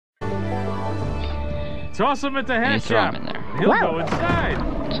Toss him at the hat throw shop. him in there. He'll go inside.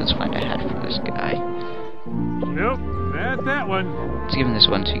 So let's find a hat for this guy. Nope, not that one. Let's give him this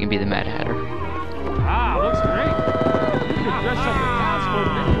one so he can be the Mad Hatter. Ah, looks great. You can dress up the townsfolk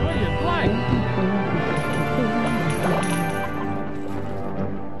any way you'd like.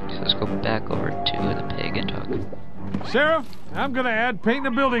 So let's go back over to the pig and talk. Sheriff, I'm gonna add painting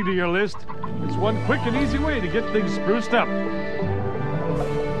a building to your list. It's one quick and easy way to get things spruced up.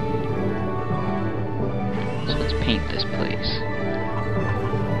 So let's paint this place.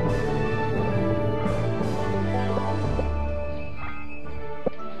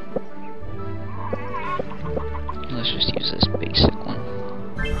 Let's just use this basic one.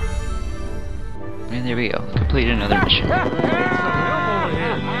 And there we go. Complete another mission. Hey,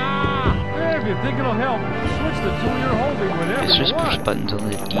 if you think it'll help, switch the tool you're holding whenever It's you just push want. buttons on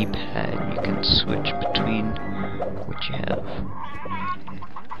the D-pad. You can switch between what you have.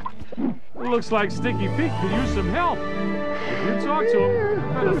 Looks like Stinky Pete could use some help. If you talk to him,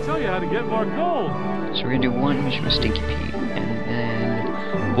 he'll tell you how to get more gold. So we're gonna do one mission with Stinky Pete, and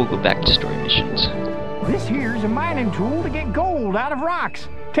then we'll go back to story missions. This here's a mining tool to get gold out of rocks.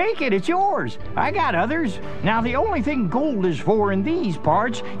 Take it, it's yours. I got others. Now, the only thing gold is for in these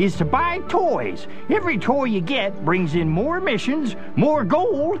parts is to buy toys. Every toy you get brings in more missions, more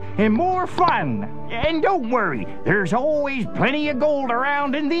gold, and more fun. And don't worry, there's always plenty of gold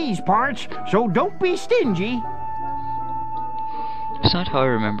around in these parts, so don't be stingy. It's not how I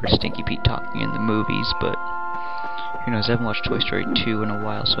remember Stinky Pete talking in the movies, but who knows, I haven't watched Toy Story 2 in a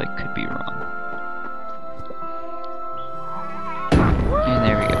while, so I could be wrong. And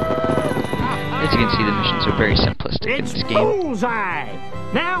there we go. As you can see, the missions are very simplistic in It's this game. bullseye!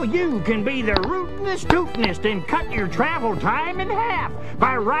 Now you can be the rootinest tootinest and cut your travel time in half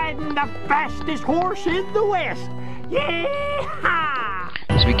by riding the fastest horse in the West. Yeah!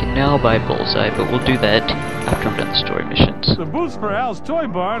 So we can now buy Bullseye, but we'll do that after we've done the story missions. The booths for Al's Toy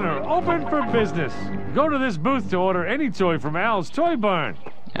Barn are open for business. Go to this booth to order any toy from Al's Toy Barn.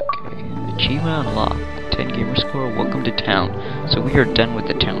 Okay, achievement unlocked. 10 gamer score, welcome to town. So we are done with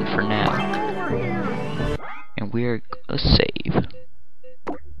the town for now. And we are gonna save.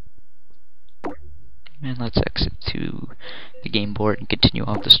 And let's exit to the game board and continue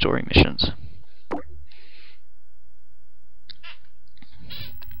on with the story missions.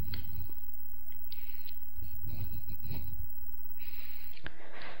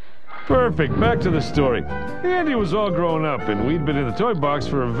 Perfect, back to the story. Andy was all grown up, and we'd been in the toy box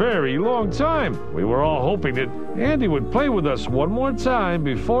for a very long time. We were all hoping that Andy would play with us one more time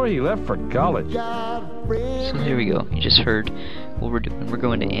before he left for college. So there we go. You just heard what we're doing. We're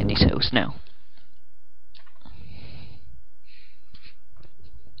going to Andy's house now.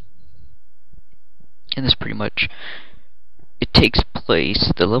 And this pretty much, it takes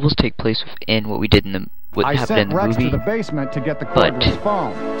place, the levels take place within what we did in the, what happened in the Rex movie, to the basement to get the but cordless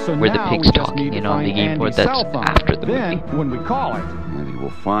phone. So where the now pig's we just talking need to and on the find game board, Andy's that's cell phone. after the then, movie. when we call it, Maybe we'll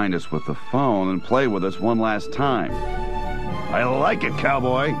find us with the phone and play with us one last time. I like it,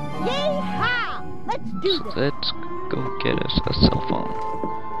 cowboy. Yee-haw! Let's do So this. let's go get us a cell phone.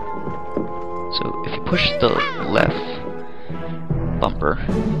 So if you push the left bumper,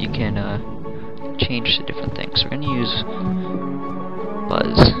 you can change to different things. So we're gonna use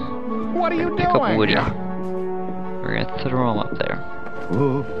Buzz. what are you Pick up doing? Woody. We're gonna throw him up there.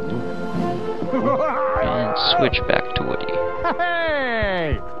 And switch back to Woody.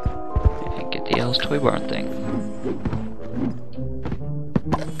 Hey! And get the Al's Toy Barn thing.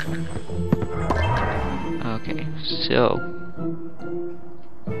 Okay, so...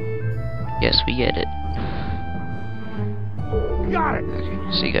 yes, we get it. Got it!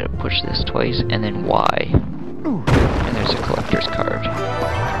 Okay, so you gotta push this twice, and then Y. And there's a collector's card.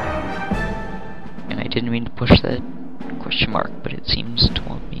 And I didn't mean to push that question mark, but it seems to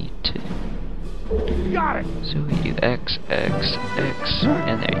want me to. Got it! So we do X, X, X,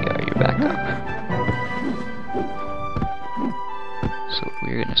 and there you go, you're back up. So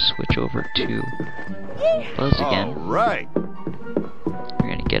we're gonna switch over to Buzz again. All right. We're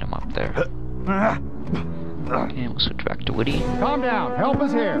gonna get him up there. And we'll switch back to Woody. Calm down. Help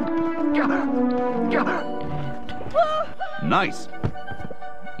is here. Nice.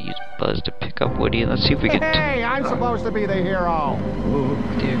 Use Buzz to pick up Woody, and let's see if we can. Hey, I'm supposed to be the hero.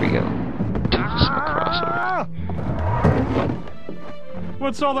 There we go. Toss him across over.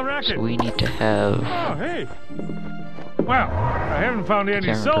 What's all the racket? So we need to have. Oh, hey. Well, I haven't found Andy's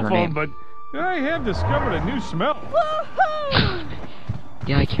can't cell remember her phone, name. but I have discovered a new smell.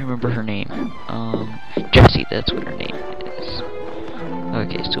 Yeah, I can't remember her name. Jessie, that's what her name is.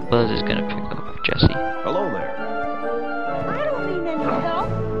 Okay, so Buzz is gonna pick up Jessie. Hello there. I don't need any help.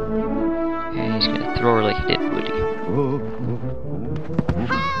 And he's gonna throw her like you did Woody.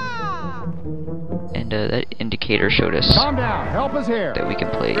 Ha! And that indicator showed us Calm down. Help is here. that we can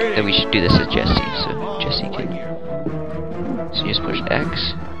play, that we should do this as Jessie. So Jessie can. So you just push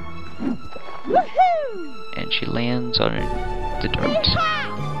X, Woohoo! and she lands on the darts.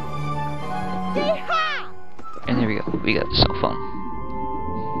 Yeehaw! Yeehaw! And there we go. We got the cell phone.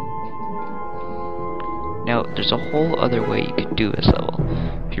 Now, there's a whole other way you could do this level.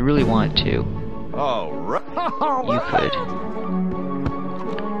 If you really wanted to, All right.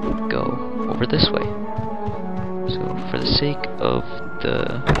 you could go over this way. So, for the sake of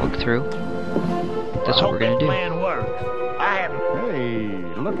the walkthrough, that's what we're gonna do. Plan works. I have Hey,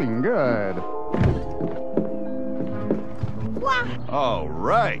 looking good. Wah! All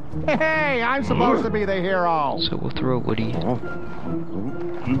right. Hey, I'm supposed to be the hero. So we'll throw Woody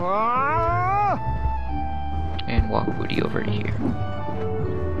Ah! and walk Woody over to here.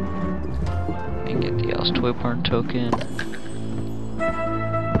 And get the Alice Toy Barn token.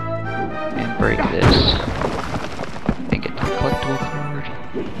 And break this. And get the collectible card.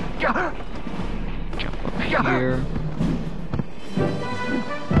 Jump up here.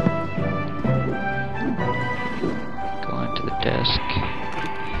 Go onto the desk.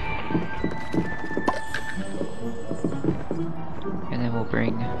 And then we'll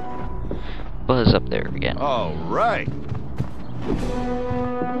bring Buzz up there again. All right.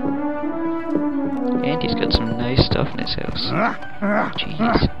 And he's got some nice stuff in his house.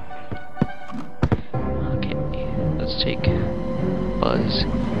 Jeez. Okay, let's take Buzz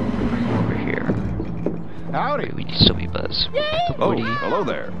over here. Howdy. Wait, we need to still be Buzz. Pick up Oh, Woody hello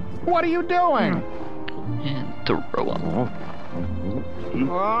there. What are you doing? and throw him.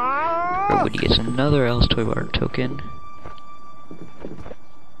 Ah! Woody gets another Alice Toy Bar token.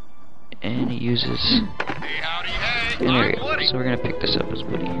 And he uses... And there we go. So we're gonna pick this up as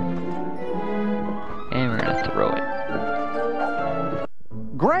Woody. And we're gonna throw it.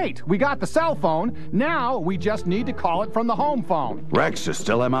 Great, we got the cell phone. Now we just need to call it from the home phone. Rex is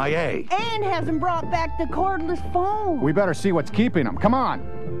still MIA. Ann hasn't brought back the cordless phone. We better see what's keeping him. Come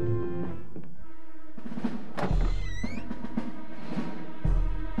on.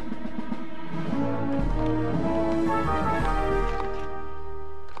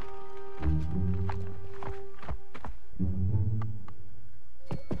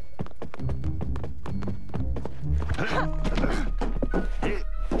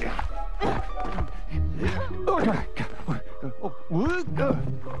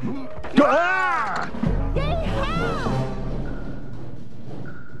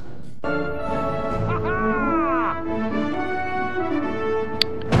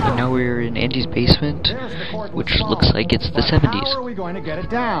 And now we're in Andy's basement, which looks like it's the How are 70s. we going to get it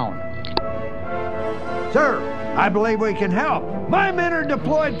down? Sir, I believe we can help. My men are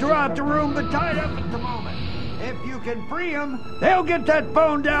deployed throughout the room, but tied up at the moment. If you can free them, they'll get that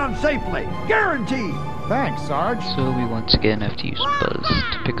phone down safely. Guaranteed. Thanks, Sarge. So we once again have to use Buzz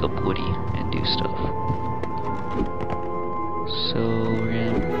to pick up Woody and do stuff. So we're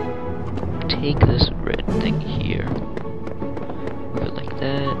gonna take this red thing here, move it like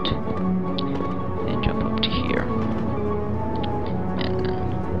that, and jump up to here. And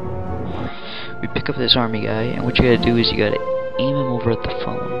then we pick up this army guy, and what you gotta do is you gotta aim him over at the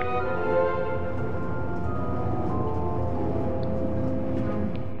phone.